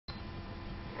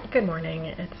Good morning.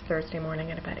 It's Thursday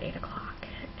morning at about 8 o'clock,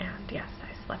 and yes,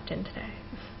 I slept in today.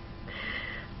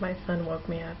 My son woke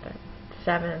me up at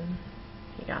 7.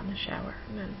 He got in the shower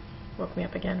and then woke me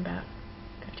up again about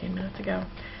 15 minutes ago.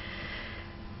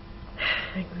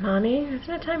 Like, Mommy, isn't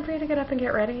it time for you to get up and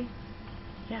get ready?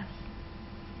 Yes.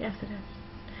 Yes, it is.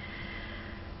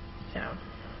 So,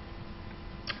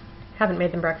 haven't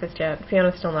made them breakfast yet.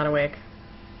 Fiona's still not awake.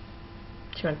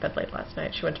 She went to bed late last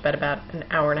night. She went to bed about an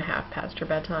hour and a half past her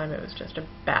bedtime. It was just a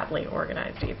badly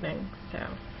organized evening, so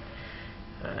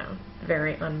I don't know.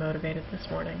 Very unmotivated this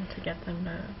morning to get them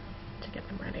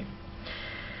ready.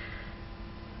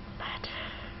 But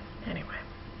anyway,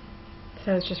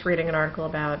 so I was just reading an article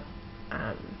about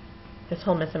this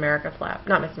whole Miss America flap.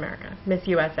 Not Miss America, Miss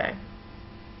USA,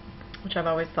 which I've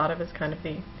always thought of as kind of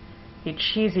the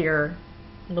cheesier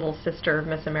little sister of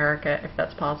Miss America, if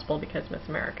that's possible, because Miss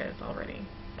America is already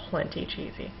plenty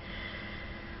cheesy.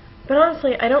 But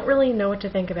honestly, I don't really know what to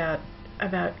think about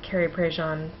Carrie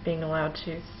Prejean being allowed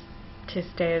to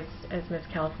stay as Miss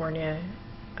California.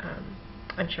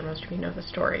 I'm sure most of you know the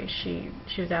story. She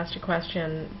was asked a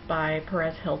question by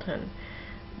Perez Hilton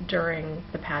during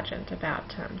the pageant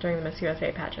during the Miss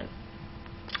USA pageant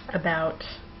about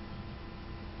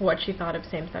what she thought of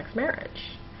same-sex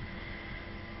marriage.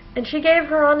 And she gave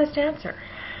her honest answer.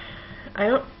 I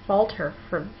don't fault her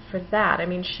for that. I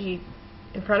mean, she,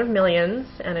 in front of millions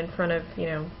and in front of,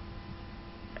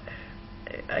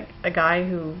 a guy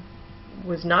who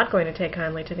was not going to take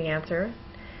kindly to the answer,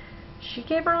 she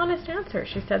gave her honest answer.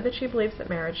 She said that she believes that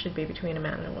marriage should be between a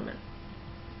man and a woman.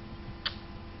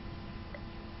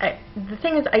 The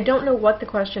thing is, I don't know what the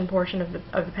question portion of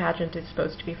the pageant is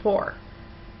supposed to be for.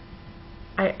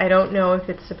 I don't know if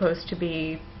it's supposed to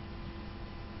be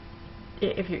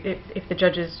if the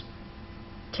judges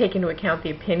take into account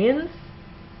the opinions.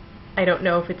 I don't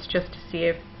know if it's just to see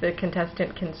if the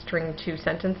contestant can string two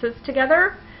sentences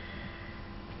together.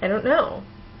 I don't know.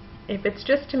 If it's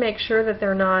just to make sure that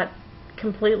they're not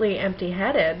completely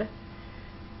empty-headed,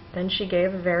 then she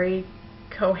gave a very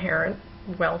coherent,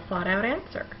 well-thought-out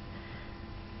answer.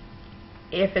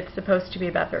 If it's supposed to be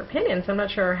about their opinions, I'm not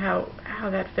sure how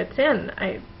that fits in.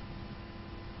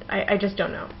 I just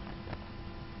don't know.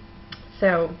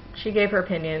 So she gave her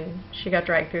opinion. She got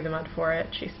dragged through the mud for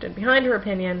it. She stood behind her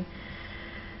opinion.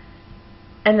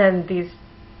 And then these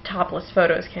topless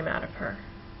photos came out of her.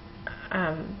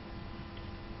 I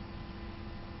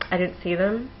didn't see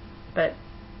them, but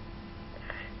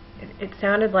it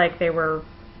sounded like they were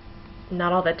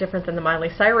not all that different than the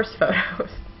Miley Cyrus photos.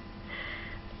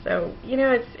 So,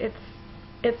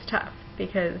 it's tough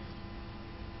because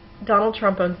Donald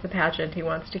Trump owns the pageant. He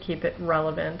wants to keep it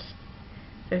relevant.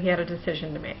 So he had a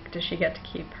decision to make. Does she get to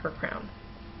keep her crown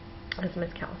as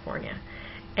Miss California?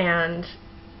 And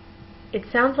it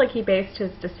sounds like he based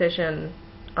his decision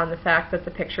on the fact that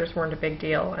the pictures weren't a big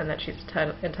deal and that she's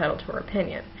entitled to her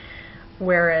opinion.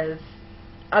 Whereas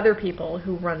other people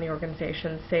who run the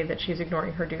organization say that she's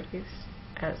ignoring her duties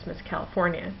as Miss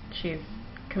California. She's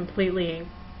completely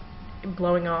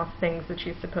blowing off things that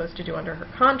she's supposed to do under her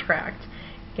contract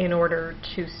in order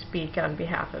to speak on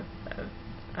behalf of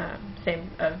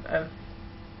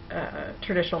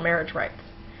traditional marriage rights.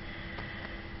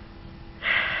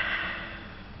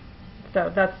 So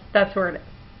that's where it is.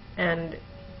 And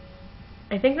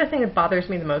I think the thing that bothers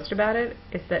me the most about it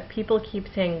is that people keep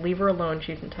saying, leave her alone,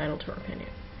 she's entitled to her opinion.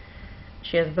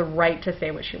 She has the right to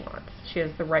say what she wants. She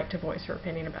has the right to voice her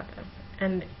opinion about this.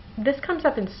 And this comes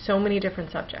up in so many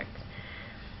different subjects.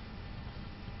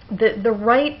 The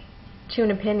right to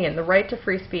an opinion, the right to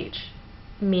free speech,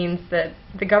 means that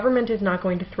the government is not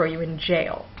going to throw you in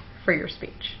jail for your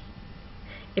speech.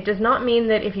 It does not mean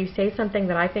that if you say something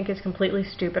that I think is completely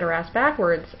stupid or ass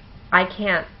backwards, I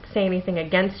can't say anything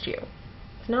against you.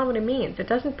 It's not what it means. It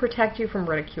doesn't protect you from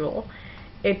ridicule.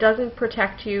 It doesn't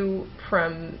protect you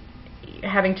from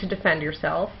having to defend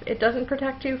yourself. It doesn't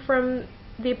protect you from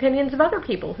the opinions of other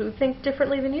people who think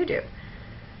differently than you do.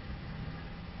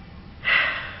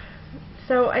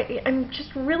 So I'm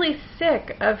just really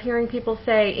sick of hearing people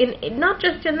say, not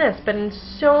just in this, but in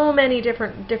so many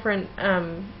different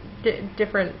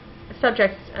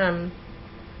subjects.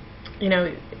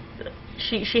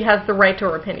 She has the right to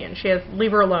her opinion.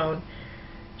 Leave her alone.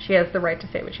 She has the right to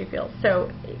say what she feels. So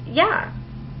yeah,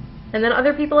 and then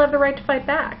other people have the right to fight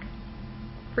back.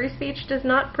 Free speech does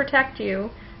not protect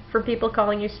you from people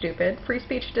calling you stupid. Free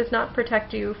speech does not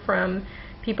protect you from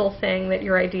people saying that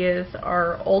your ideas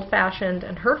are old-fashioned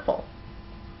and hurtful.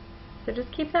 So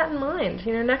just keep that in mind.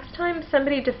 Next time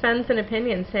somebody defends an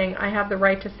opinion saying, I have the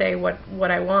right to say what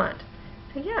I want,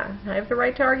 say, yeah, I have the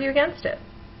right to argue against it.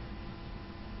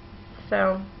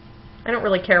 So I don't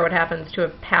really care what happens to a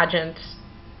pageant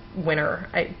winner.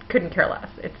 I couldn't care less.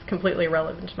 It's completely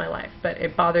irrelevant to my life. But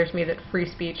it bothers me that free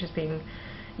speech is being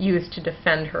used to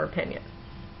defend her opinion.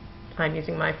 I'm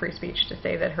using my free speech to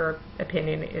say that her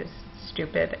opinion is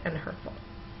stupid and hurtful.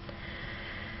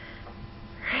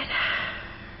 All right.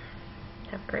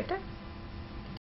 Have a great day.